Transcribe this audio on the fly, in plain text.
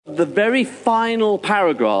the very final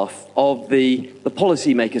paragraph of the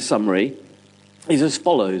policymaker summary is as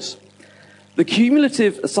follows. The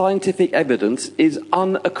cumulative scientific evidence is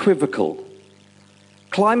unequivocal.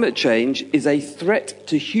 Climate change is a threat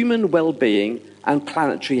to human well-being and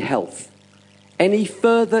planetary health. Any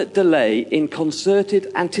further delay in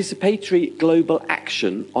concerted anticipatory global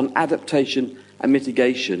action on adaptation and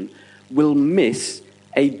mitigation will miss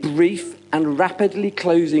a brief and rapidly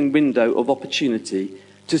closing window of opportunity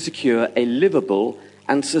to secure a livable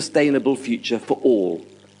and sustainable future for all.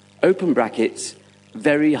 Open brackets,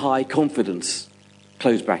 very high confidence,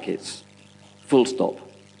 close brackets, full stop,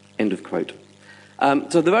 end of quote.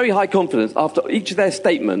 So the very high confidence, after each of their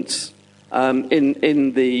statements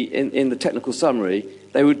in the technical summary,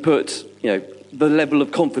 they would put, the level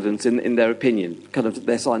of confidence in their opinion, kind of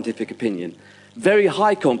their scientific opinion. Very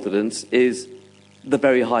high confidence is the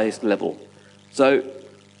very highest level. So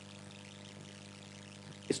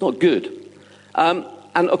it's not good. And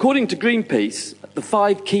according to Greenpeace, the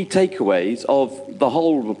 5 key takeaways of the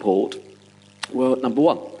whole report were, number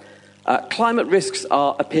 1, climate risks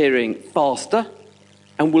are appearing faster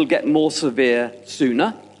and will get more severe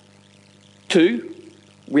sooner. 2,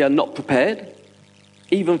 we are not prepared,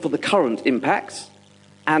 even for the current impacts,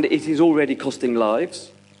 and it is already costing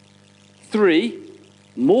lives. 3,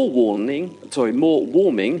 more warming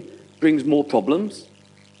brings more problems.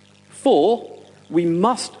 4, we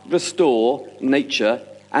must restore nature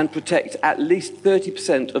and protect at least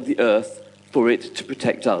 30% of the earth for it to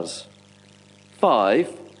protect us. 5,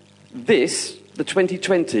 this, the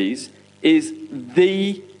 2020s, is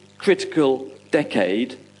the critical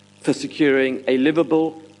decade for securing a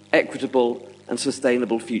livable, equitable and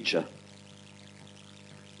sustainable future.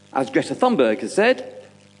 As Greta Thunberg has said,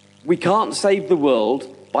 we can't save the world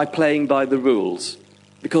by playing by the rules,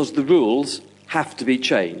 because the rules have to be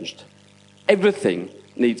changed. Everything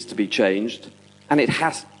needs to be changed, and it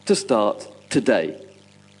has to start today.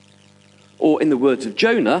 Or in the words of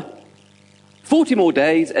Jonah, 40 more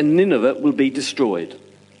days and Nineveh will be destroyed,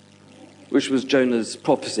 which was Jonah's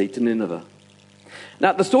prophecy to Nineveh.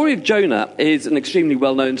 Now, the story of Jonah is an extremely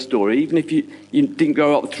well-known story. Even if you didn't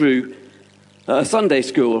grow up through Sunday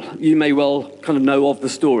school, you may well kind of know of the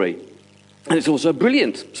story. And it's also a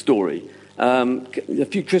brilliant story. A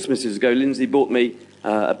few Christmases ago, Lindsay bought me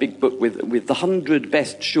a big book with the 100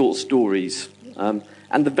 best short stories.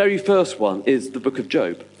 And the very first one is the book of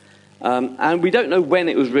Job. And we don't know when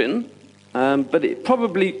it was written, but it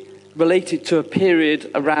probably related to a period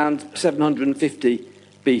around 750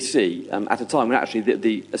 BC, at a time when actually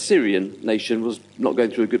the Assyrian nation was not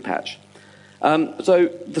going through a good patch. So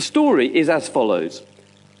the story is as follows.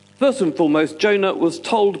 First and foremost, Jonah was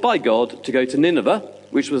told by God to go to Nineveh,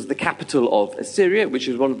 which was the capital of Assyria, which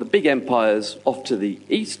is one of the big empires off to the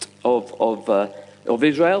east of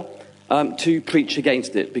Israel, to preach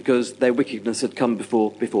against it because their wickedness had come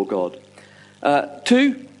before God.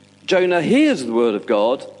 2, Jonah hears the word of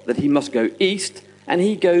God that he must go east, and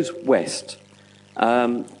he goes west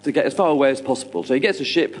to get as far away as possible. So he gets a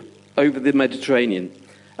ship over the Mediterranean.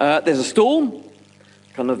 There's a storm.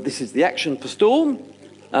 This is the action for storm.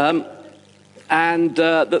 And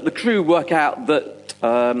the crew work out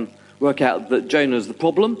that Jonah's the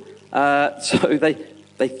problem. So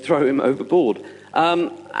they throw him overboard.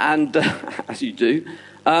 As you do.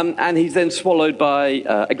 And he's then swallowed by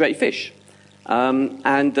a great fish.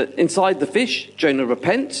 And inside the fish, Jonah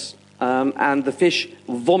repents, and the fish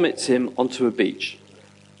vomits him onto a beach.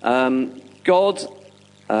 God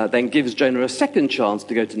then gives Jonah a second chance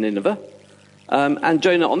to go to Nineveh, and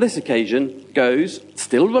Jonah on this occasion goes,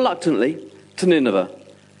 still reluctantly, to Nineveh.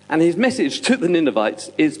 And his message to the Ninevites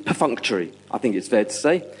is perfunctory, I think it's fair to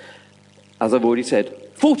say. As I've already said,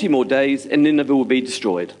 40 more days and Nineveh will be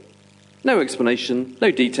destroyed. No explanation, no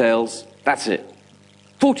details, that's it.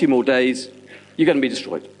 40 more days, you're going to be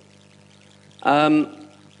destroyed.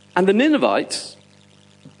 And the Ninevites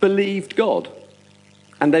believed God,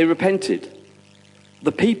 and they repented.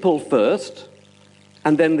 The people first,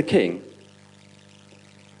 and then the king.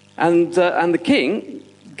 And the king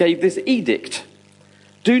gave this edict.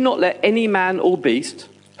 Do not let any man or beast,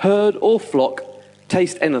 herd or flock,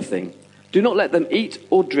 taste anything. Do not let them eat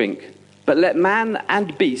or drink, but let man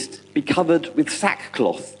and beast be covered with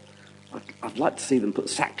sackcloth. I'd like to see them put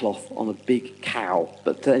sackcloth on a big cow.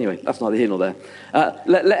 But anyway, that's neither here nor there.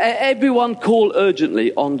 Let everyone call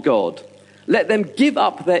urgently on God. Let them give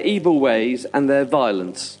up their evil ways and their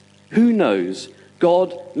violence. Who knows?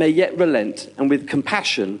 God may yet relent and with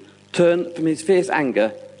compassion turn from his fierce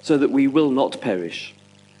anger so that we will not perish.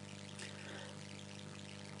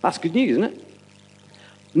 That's good news, isn't it?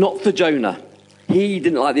 Not for Jonah. He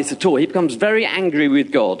didn't like this at all. He becomes very angry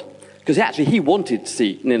with God because actually he wanted to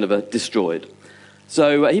see Nineveh destroyed.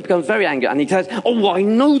 So he becomes very angry and he says, "Oh, I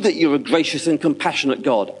know that you're a gracious and compassionate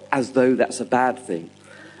God," as though that's a bad thing.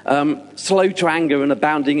 Slow to anger and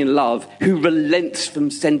abounding in love, who relents from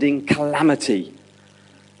sending calamity.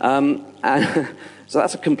 And so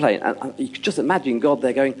that's a complaint. And you could just imagine God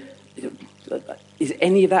there going, "Is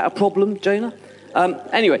any of that a problem, Jonah?"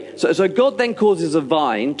 Anyway, so God then causes a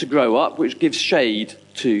vine to grow up, which gives shade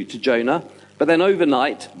to Jonah. But then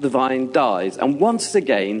overnight, the vine dies. And once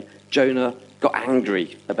again, Jonah got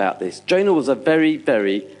angry about this. Jonah was a very,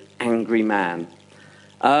 very angry man.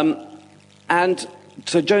 And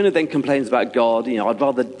so Jonah then complains about God. "I'd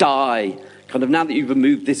rather die. Kind of now that you've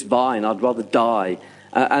removed this vine, I'd rather die."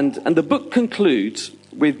 And the book concludes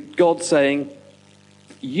with God saying,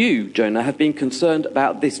 "You, Jonah, have been concerned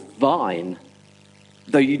about this vine,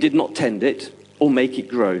 though you did not tend it or make it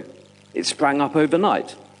grow. It sprang up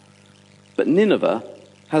overnight. But Nineveh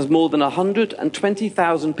has more than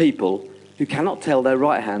 120,000 people who cannot tell their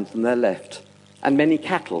right hand from their left, and many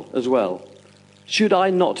cattle as well. Should I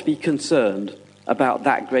not be concerned about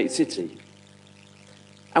that great city?"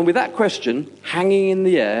 And with that question hanging in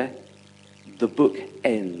the air, the book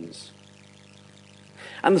ends.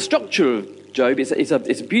 And the structure of Job, it's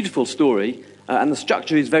a beautiful story, and the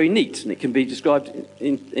structure is very neat, and it can be described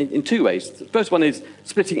in two ways. The first one is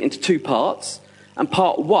splitting it into two parts, and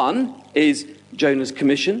part one is Jonah's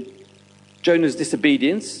commission, Jonah's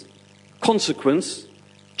disobedience, consequence,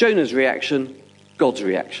 Jonah's reaction, God's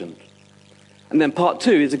reaction. And then part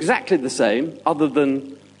two is exactly the same, other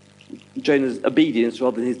than Jonah's obedience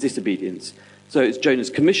rather than his disobedience. So it's Jonah's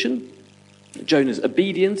commission, Jonah's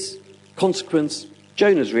obedience, consequence,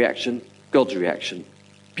 Jonah's reaction, God's reaction.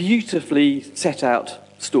 Beautifully set out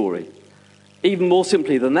story. Even more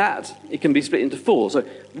simply than that, it can be split into four. So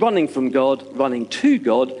running from God, running to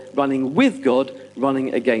God, running with God,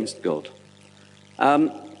 running against God.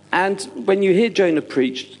 And when you hear Jonah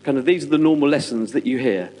preached, kind of these are the normal lessons that you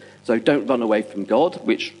hear. So don't run away from God,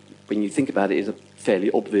 which, when you think about it, is a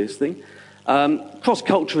fairly obvious thing.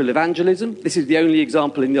 Cross-cultural evangelism. This is the only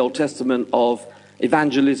example in the Old Testament of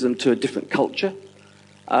evangelism to a different culture.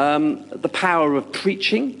 The power of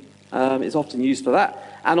preaching is often used for that.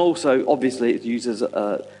 And also, obviously, it's used as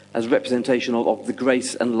a representation of the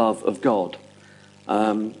grace and love of God.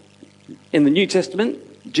 In the New Testament,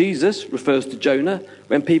 Jesus refers to Jonah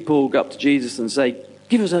when people go up to Jesus and say,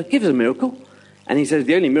 give us a miracle. And he says,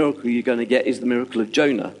 the only miracle you're going to get is the miracle of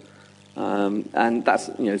Jonah. And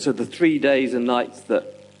that's, so the 3 days and nights that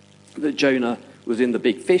Jonah was in the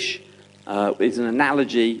big fish is an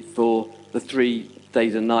analogy for the 3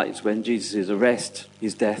 days and nights when Jesus' arrest,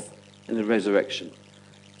 his death, and the resurrection.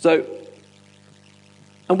 So,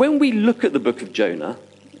 and when we look at the book of Jonah,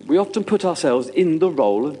 we often put ourselves in the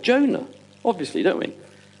role of Jonah, obviously, don't we?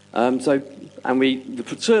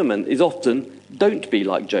 The sermon is often, don't be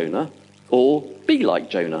like Jonah, or be like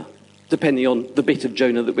Jonah, depending on the bit of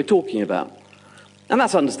Jonah that we're talking about. And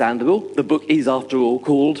that's understandable. The book is, after all,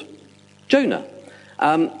 called Jonah.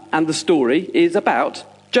 And the story is about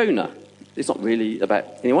Jonah. It's not really about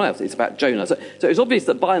anyone else. It's about Jonah. So it's obvious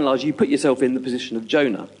that, by and large, you put yourself in the position of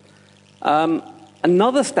Jonah.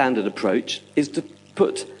 Another standard approach is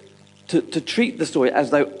to treat the story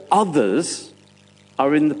as though others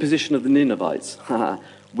are in the position of the Ninevites.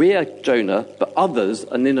 We are Jonah, but others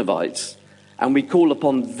are Ninevites. And we call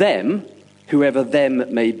upon them, whoever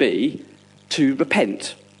them may be, to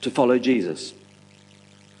repent, to follow Jesus.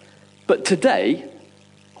 But today,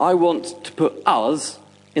 I want to put us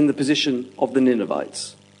in the position of the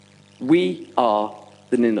Ninevites. We are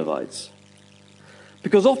the Ninevites.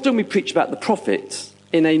 Because often we preach about the prophets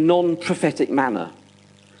in a non-prophetic manner.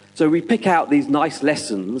 So we pick out these nice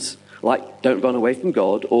lessons, like don't run away from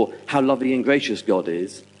God, or how lovely and gracious God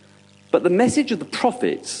is. But the message of the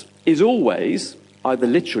prophets is always, either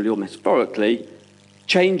literally or metaphorically,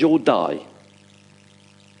 change or die.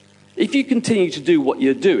 If you continue to do what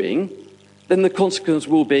you're doing, then the consequence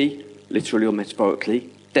will be, literally or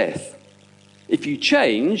metaphorically, death. If you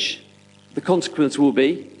change, the consequence will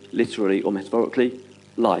be, literally or metaphorically,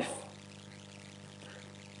 life.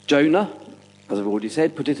 Jonah, as I've already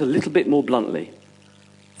said, put it a little bit more bluntly.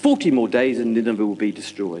 40 more days and Nineveh will be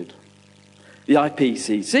destroyed. The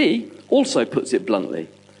IPCC also puts it bluntly.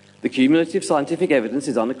 The cumulative scientific evidence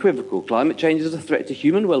is unequivocal. Climate change is a threat to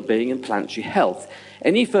human well-being and planetary health.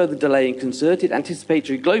 Any further delay in concerted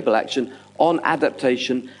anticipatory global action on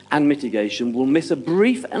adaptation and mitigation will miss a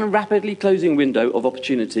brief and rapidly closing window of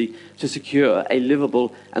opportunity to secure a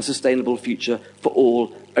livable and sustainable future for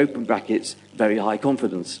all, open brackets, very high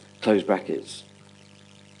confidence, close brackets.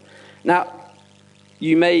 Now,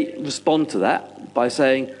 you may respond to that by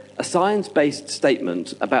saying a science-based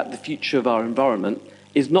statement about the future of our environment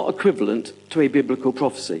is not equivalent to a biblical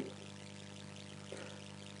prophecy.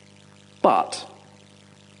 But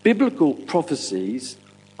biblical prophecies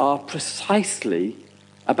are precisely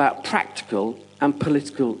about practical and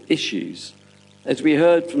political issues. As we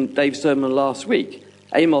heard from Dave's sermon last week,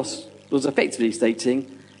 Amos was effectively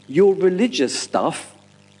stating, your religious stuff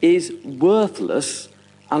is worthless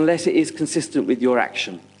unless it is consistent with your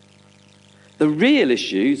action. The real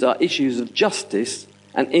issues are issues of justice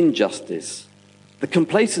and injustice, the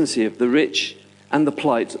complacency of the rich and the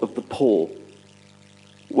plight of the poor.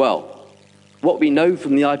 Well, what we know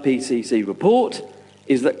from the IPCC report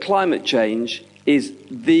is that climate change is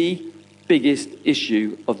the biggest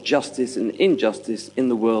issue of justice and injustice in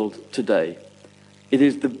the world today. It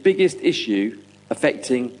is the biggest issue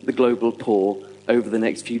affecting the global poor over the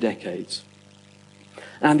next few decades.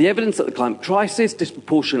 And the evidence that the climate crisis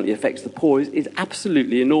disproportionately affects the poor is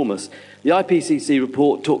absolutely enormous. The IPCC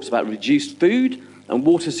report talks about reduced food and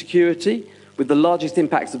water security, with the largest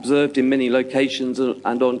impacts observed in many locations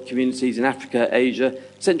and on communities in Africa, Asia,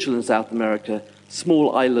 Central and South America,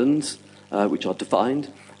 small islands, which are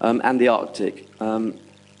defined, and the Arctic.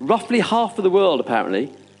 Roughly half of the world,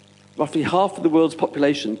 apparently, roughly half of the world's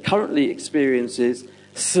population currently experiences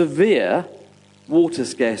severe water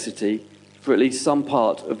scarcity for at least some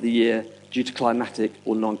part of the year due to climatic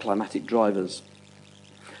or non-climatic drivers.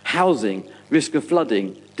 Housing, risk of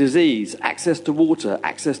flooding, disease, access to water,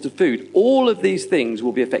 access to food, all of these things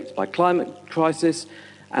will be affected by climate crisis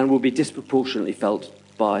and will be disproportionately felt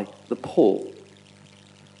by the poor.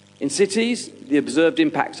 In cities, the observed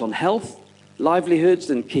impacts on health, livelihoods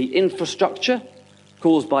and key infrastructure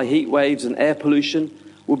caused by heat waves and air pollution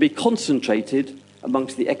will be concentrated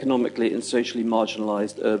amongst the economically and socially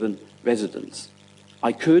marginalised urban residents.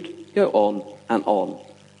 I could go on.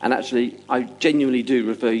 And actually, I genuinely do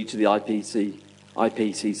refer you to the IPCC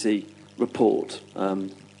report, the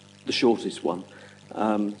shortest one.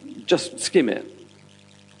 Just skim it.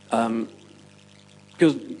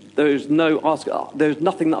 Because there's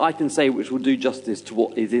nothing that I can say which will do justice to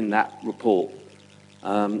what is in that report.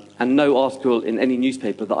 And no article in any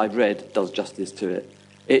newspaper that I've read does justice to it.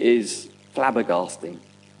 It is flabbergasting.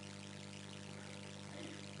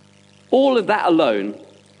 All of that alone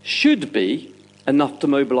should be enough to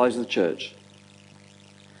mobilise the church.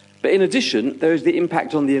 But in addition, there is the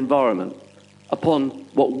impact on the environment, upon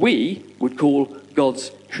what we would call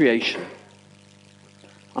God's creation.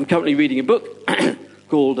 I'm currently reading a book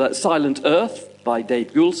called Silent Earth by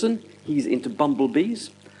Dave Goulson. He's into bumblebees.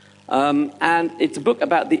 And it's a book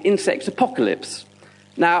about the insect apocalypse.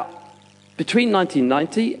 Now, between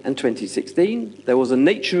 1990 and 2016, there was a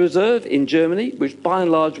nature reserve in Germany, which by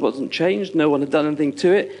and large wasn't changed. No one had done anything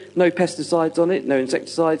to it. No pesticides on it, no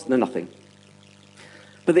insecticides, no nothing.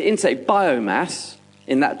 But the insect biomass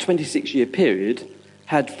in that 26-year period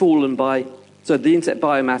had fallen by... So the insect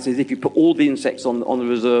biomass is if you put all the insects on the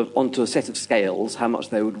reserve onto a set of scales, how much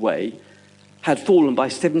they would weigh, had fallen by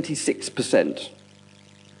 76%.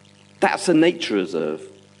 That's a nature reserve.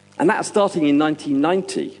 And that's starting in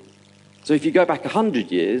 1990. So if you go back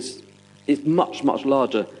 100 years, it's much, much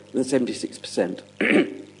larger than 76%.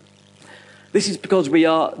 This is because we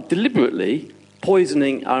are deliberately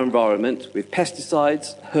poisoning our environment with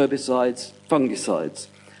pesticides, herbicides, fungicides,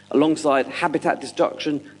 alongside habitat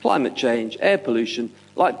destruction, climate change, air pollution,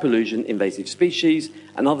 light pollution, invasive species,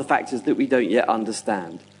 and other factors that we don't yet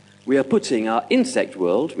understand. We are putting our insect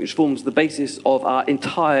world, which forms the basis of our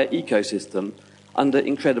entire ecosystem, under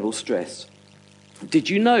incredible stress.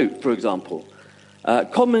 Did you know, for example,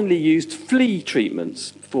 commonly used flea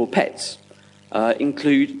treatments for pets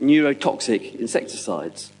include neurotoxic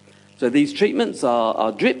insecticides? So these treatments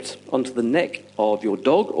are dripped onto the neck of your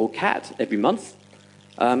dog or cat every month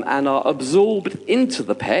and are absorbed into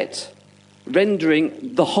the pet,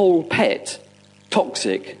 rendering the whole pet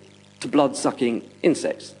toxic to blood-sucking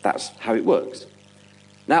insects. That's how it works.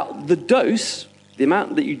 Now, the dose, the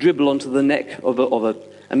amount that you dribble onto the neck of a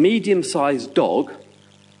medium-sized dog,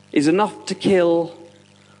 is enough to kill,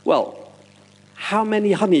 well, how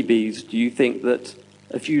many honeybees do you think that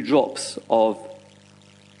a few drops of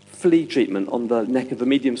flea treatment on the neck of a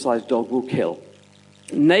medium-sized dog will kill?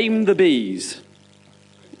 Name the bees.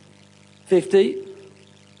 50?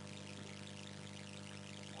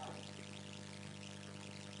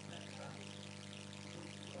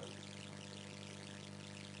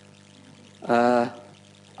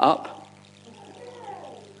 Up?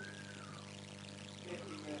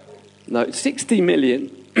 No, 60 million.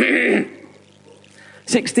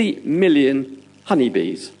 60 million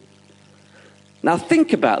honeybees. Now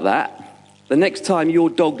think about that the next time your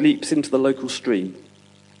dog leaps into the local stream.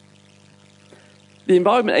 The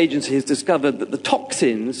Environment Agency has discovered that the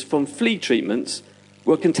toxins from flea treatments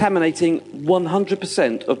were contaminating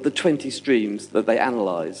 100% of the 20 streams that they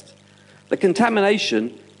analysed. The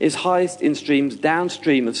contamination is highest in streams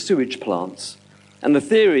downstream of sewage plants. And the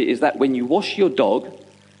theory is that when you wash your dog,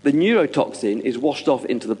 the neurotoxin is washed off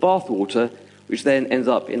into the bathwater, which then ends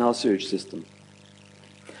up in our sewage system.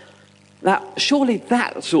 Now, surely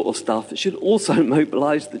that sort of stuff should also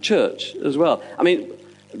mobilise the church as well. I mean,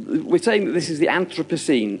 we're saying that this is the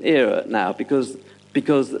Anthropocene era now because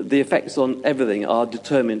the effects on everything are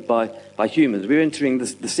determined by humans. We're entering the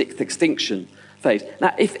sixth extinction phase.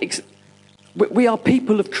 Now, we are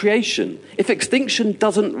people of creation. If extinction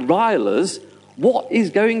doesn't rile us, what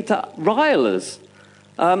is going to rile us?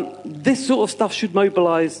 This sort of stuff should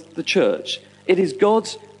mobilise the church. It is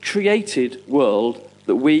God's created world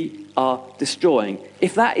that we are destroying.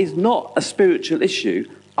 If that is not a spiritual issue,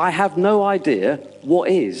 I have no idea what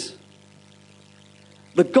is.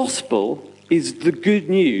 The gospel is the good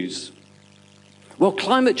news. Well,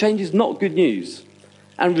 climate change is not good news,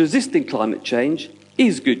 and resisting climate change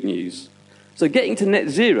is good news. So getting to net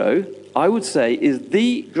zero, I would say, is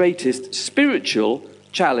the greatest spiritual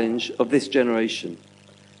challenge of this generation.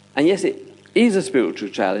 And yes, it is a spiritual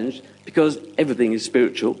challenge because everything is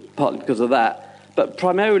spiritual, partly because of that, but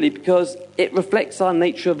primarily because it reflects our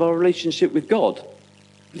nature of our relationship with God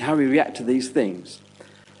and how we react to these things.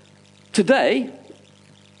 Today,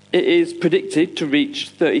 it is predicted to reach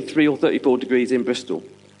 33 or 34 degrees in Bristol.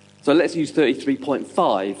 So let's use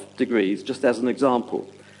 33.5 degrees just as an example.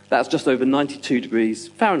 That's just over 92 degrees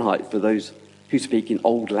Fahrenheit for those who speak in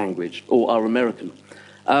old language or are American.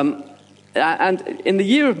 And in the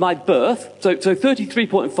year of my birth, so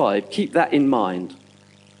 33.5, keep that in mind.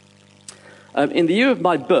 In the year of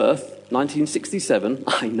my birth, 1967,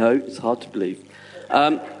 I know, it's hard to believe,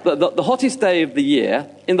 the hottest day of the year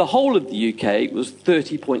in the whole of the UK was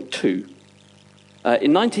 30.2.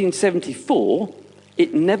 In 1974,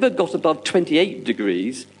 it never got above 28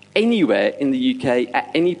 degrees anywhere in the UK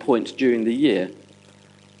at any point during the year.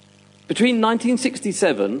 Between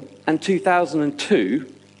 1967 and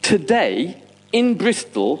 2002, today in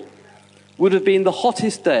Bristol would have been the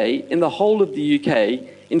hottest day in the whole of the UK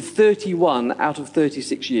in 31 out of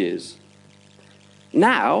 36 years.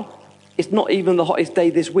 Now, it's not even the hottest day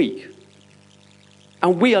this week.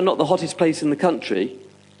 And we are not the hottest place in the country,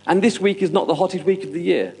 and this week is not the hottest week of the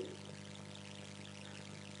year.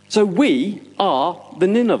 So we are the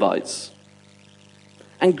Ninevites.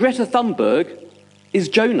 And Greta Thunberg is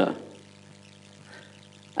Jonah.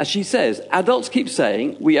 As she says, adults keep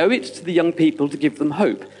saying we owe it to the young people to give them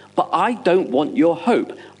hope. But I don't want your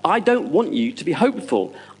hope. I don't want you to be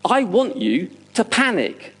hopeful. I want you to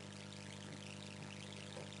panic.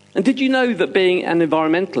 And did you know that being an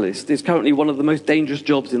environmentalist is currently one of the most dangerous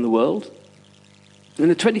jobs in the world? In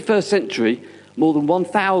the 21st century, more than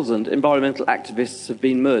 1,000 environmental activists have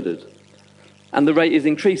been murdered. And the rate is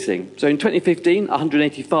increasing. So in 2015,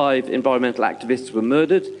 185 environmental activists were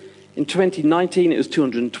murdered. In 2019, it was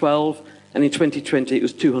 212. And in 2020, it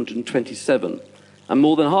was 227. And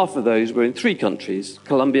more than half of those were in 3 countries,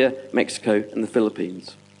 Colombia, Mexico, and the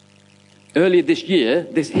Philippines. Earlier this year,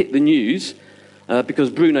 this hit the news because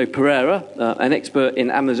Bruno Pereira, an expert in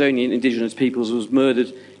Amazonian indigenous peoples, was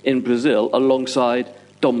murdered in Brazil alongside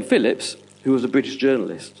Dom Phillips, who was a British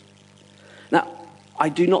journalist. Now, I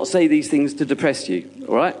do not say these things to depress you,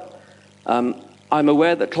 all right? I'm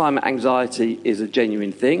aware that climate anxiety is a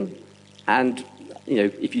genuine thing, and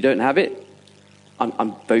if you don't have it,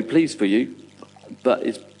 I'm very pleased for you. But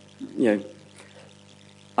it's,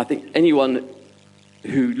 I think anyone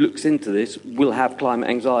who looks into this will have climate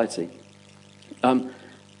anxiety.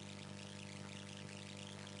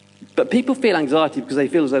 But people feel anxiety because they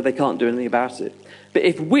feel as though they can't do anything about it. But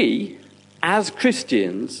if we, as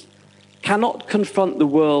Christians, cannot confront the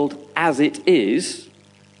world as it is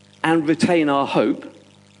and retain our hope,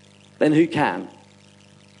 then who can?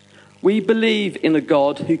 We believe in a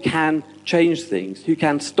God who can change things, who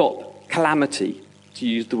can stop calamity, to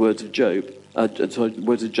use the words of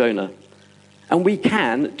words of Jonah. And we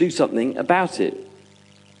can do something about it.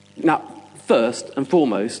 Now, first and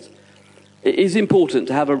foremost, it is important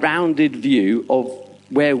to have a rounded view of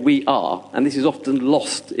where we are, and this is often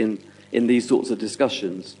lost in these sorts of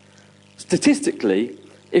discussions. Statistically,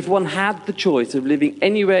 if one had the choice of living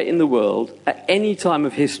anywhere in the world at any time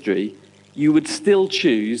of history, you would still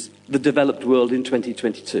choose the developed world in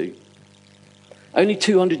 2022. Only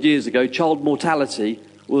 200 years ago, child mortality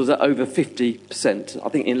was at over 50%. I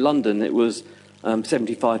think in London it was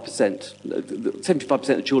 75%.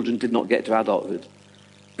 75% of children did not get to adulthood.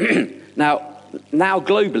 Now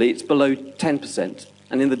globally, it's below 10%,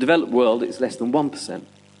 and in the developed world, it's less than 1%.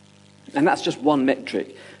 And that's just one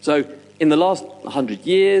metric. So in the last 100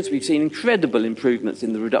 years, we've seen incredible improvements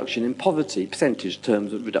in the reduction in poverty, percentage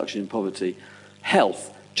terms of reduction in poverty.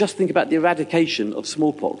 Health, just think about the eradication of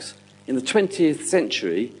smallpox. In the 20th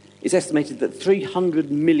century, it's estimated that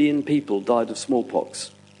 300 million people died of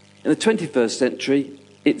smallpox. In the 21st century,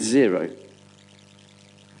 it's 0.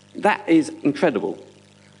 That is incredible.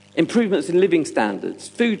 Improvements in living standards,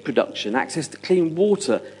 food production, access to clean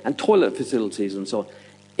water and toilet facilities and so on.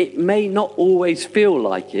 It may not always feel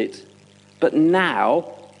like it, but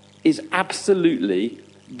now is absolutely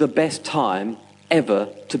the best time ever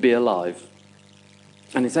to be alive.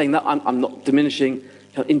 And in saying that, I'm not diminishing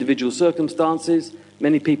individual circumstances.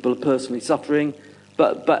 Many people are personally suffering.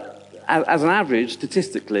 But as an average,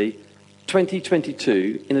 statistically,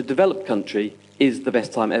 2022 in a developed country is the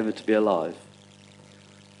best time ever to be alive.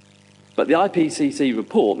 But the IPCC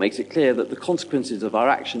report makes it clear that the consequences of our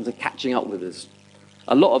actions are catching up with us.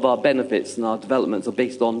 A lot of our benefits and our developments are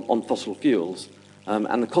based on fossil fuels,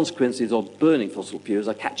 and the consequences of burning fossil fuels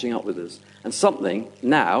are catching up with us. And something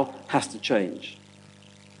now has to change.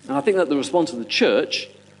 And I think that the response of the church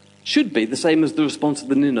should be the same as the response of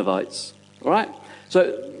the Ninevites. All right?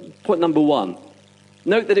 So, point number 1.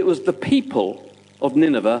 Note that it was the people of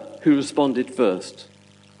Nineveh who responded first.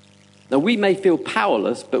 Now, we may feel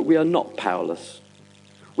powerless, but we are not powerless.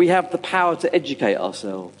 We have the power to educate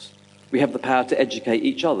ourselves. We have the power to educate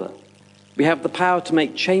each other. We have the power to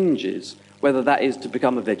make changes, whether that is to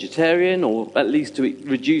become a vegetarian or at least to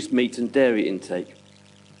reduce meat and dairy intake,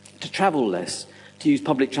 to travel less, to use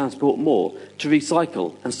public transport more, to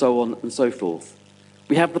recycle, and so on and so forth.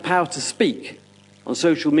 We have the power to speak on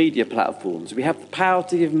social media platforms. We have the power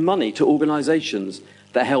to give money to organisations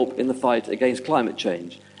that help in the fight against climate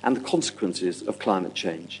change and the consequences of climate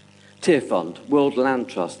change. Tear Fund, World Land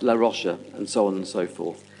Trust, La Rocha, and so on and so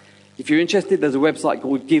forth. If you're interested, there's a website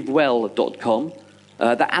called givewell.com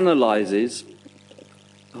that analyses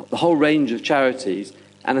the whole range of charities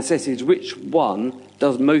and assesses which one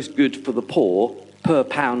does most good for the poor per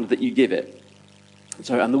pound that you give it.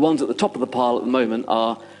 And the ones at the top of the pile at the moment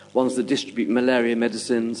are ones that distribute malaria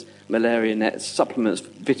medicines, malaria nets, supplements for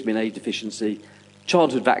vitamin A deficiency,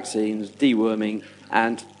 childhood vaccines, deworming,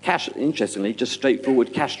 and cash, interestingly, just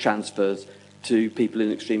straightforward cash transfers to people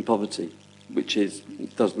in extreme poverty, which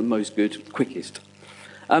does the most good quickest.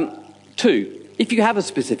 2, if you have a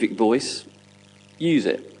specific voice, use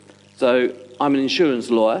it. So I'm an insurance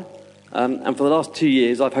lawyer, and for the last 2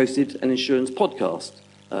 years I've hosted an insurance podcast.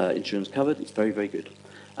 Insurance Covered, it's very, very good.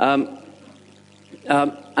 And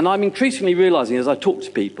I'm increasingly realising as I talk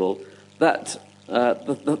to people that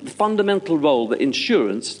the fundamental role that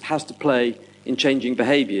insurance has to play in changing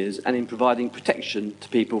behaviours and in providing protection to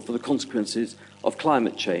people for the consequences of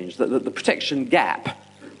climate change, that the protection gap,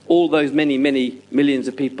 all those many, many millions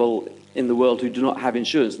of people in the world who do not have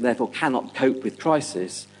insurance and therefore cannot cope with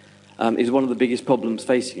crisis, is one of the biggest problems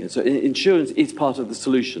facing it. So insurance is part of the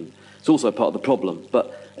solution. It's also part of the problem,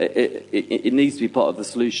 but it needs to be part of the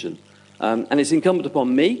solution. And it's incumbent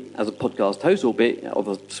upon me as a podcast host, albeit of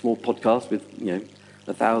a small podcast with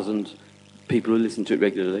 1,000 people who listen to it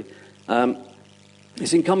regularly.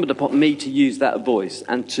 It's incumbent upon me to use that voice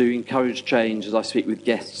and to encourage change as I speak with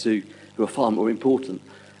guests who are far more important.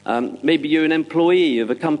 Maybe you're an employee of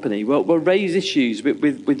a company. Well, raise issues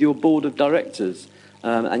with your board of directors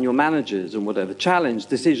and your managers and whatever. Challenge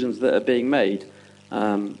decisions that are being made,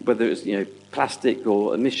 whether it's plastic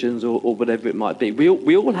or emissions or whatever it might be.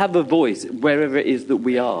 We all have a voice wherever it is that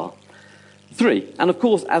we are. 3, and of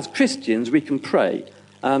course, as Christians, we can pray.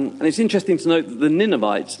 And it's interesting to note that the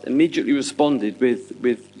Ninevites immediately responded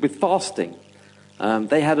with fasting.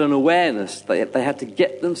 They had an awareness. They had to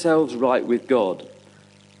get themselves right with God.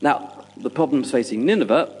 Now, the problems facing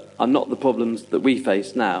Nineveh are not the problems that we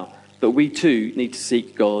face now, but we too need to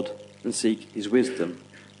seek God and seek his wisdom.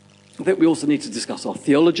 I think we also need to discuss our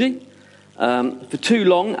theology. For too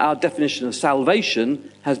long, our definition of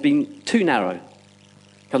salvation has been too narrow,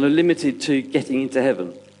 kind of limited to getting into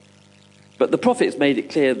heaven. But the prophets made it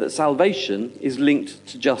clear that salvation is linked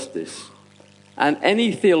to justice. And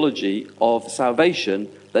any theology of salvation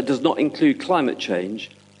that does not include climate change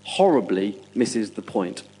horribly misses the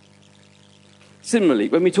point. Similarly,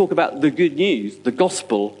 when we talk about the good news, the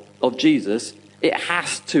gospel of Jesus, it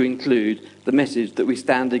has to include the message that we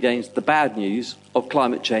stand against the bad news of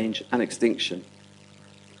climate change and extinction.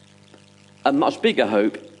 A much bigger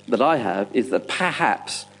hope that I have is that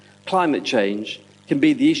perhaps climate change can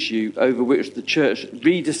be the issue over which the church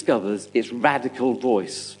rediscovers its radical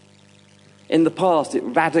voice. In the past, it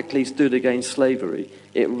radically stood against slavery.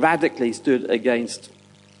 It radically stood against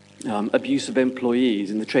abuse of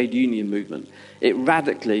employees in the trade union movement. It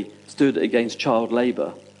radically stood against child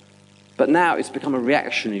labour. But now it's become a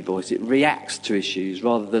reactionary voice. It reacts to issues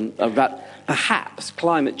rather than perhaps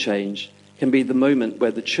climate change can be the moment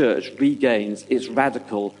where the church regains its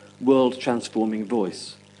radical, world-transforming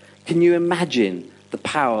voice. Can you imagine the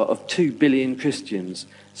power of 2 billion Christians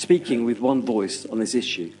speaking with one voice on this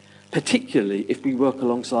issue, particularly if we work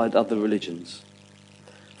alongside other religions?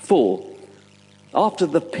 4, after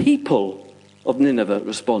the people of Nineveh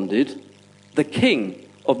responded, the king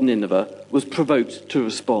of Nineveh was provoked to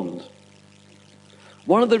respond.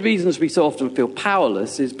 One of the reasons we so often feel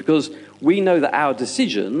powerless is because we know that our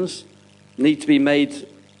decisions need to be made,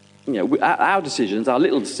 our decisions, our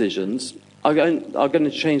little decisions, are going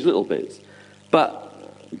to change little bits. But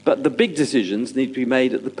the big decisions need to be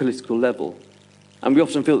made at the political level. And we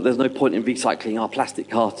often feel that there's no point in recycling our plastic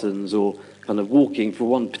cartons or kind of walking for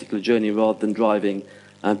one particular journey rather than driving,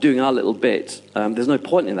 doing our little bit. There's no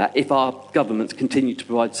point in that if our governments continue to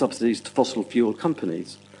provide subsidies to fossil fuel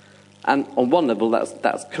companies. And on one level,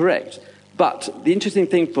 that's correct. But the interesting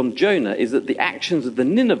thing from Jonah is that the actions of the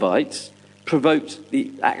Ninevites provoked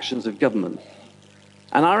the actions of government.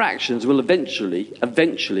 And our actions will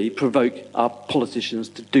eventually provoke our politicians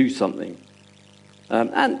to do something.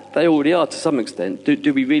 And they already are to some extent.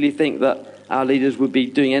 Do we really think that our leaders would be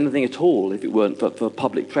doing anything at all if it weren't for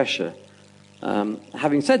public pressure?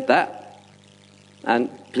 Having said that, and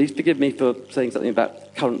please forgive me for saying something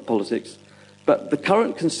about current politics, but the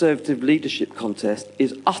current Conservative leadership contest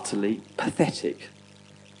is utterly pathetic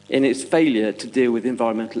in its failure to deal with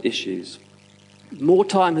environmental issues. More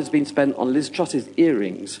time has been spent on Liz Truss's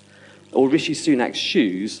earrings or Rishi Sunak's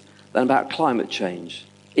shoes than about climate change.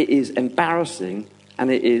 It is embarrassing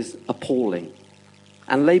and it is appalling.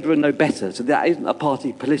 And Labour are no better, so that isn't a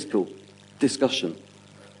party political discussion.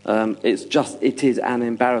 It is an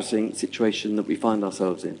embarrassing situation that we find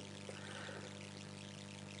ourselves in,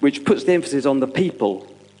 which puts the emphasis on the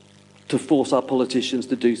people to force our politicians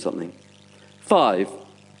to do something. 5,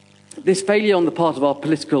 this failure on the part of our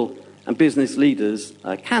political and business leaders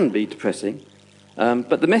can be depressing,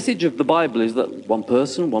 but the message of the Bible is that one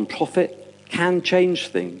person, one prophet, can change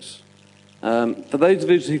things. For those of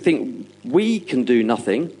us who think we can do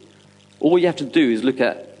nothing, all you have to do is look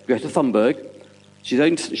at Greta Thunberg.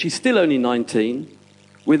 She's still only 19,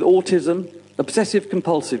 with autism,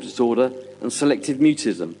 obsessive-compulsive disorder, and selective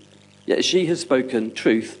mutism. Yet she has spoken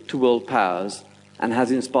truth to world powers and has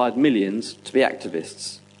inspired millions to be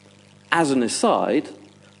activists. As an aside,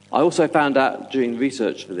 I also found out during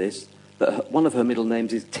research for this that one of her middle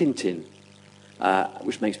names is Tintin,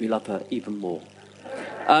 which makes me love her even more.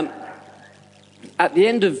 At the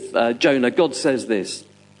end of Jonah, God says this: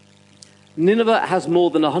 Nineveh has more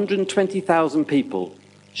than 120,000 people.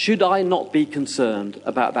 Should I not be concerned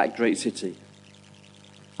about that great city?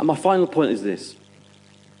 And my final point is this.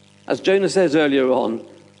 As Jonah says earlier on,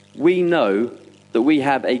 we know that we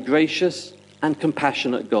have a gracious and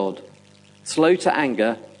compassionate God, slow to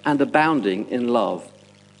anger and abounding in love,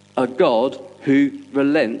 a God who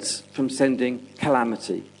relents from sending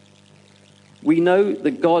calamity. We know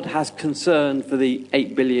that God has concern for the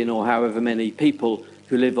 8 billion or however many people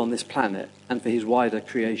who live on this planet and for his wider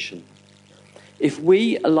creation. If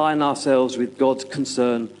we align ourselves with God's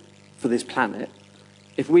concern for this planet,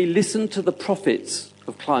 if we listen to the prophets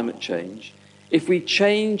of climate change, if we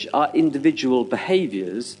change our individual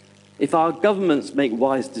behaviours, if our governments make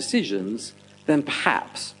wise decisions, then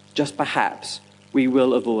perhaps, just perhaps, we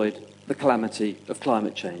will avoid the calamity of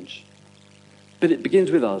climate change. But it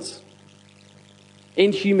begins with us.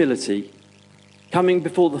 In humility, coming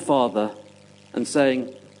before the Father and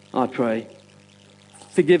saying, I pray,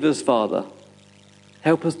 forgive us, Father.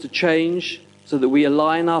 Help us to change so that we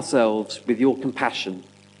align ourselves with your compassion,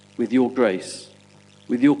 with your grace,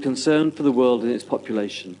 with your concern for the world and its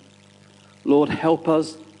population. Lord, help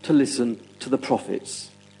us to listen to the prophets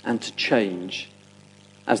and to change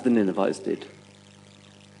as the Ninevites did.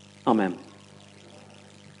 Amen.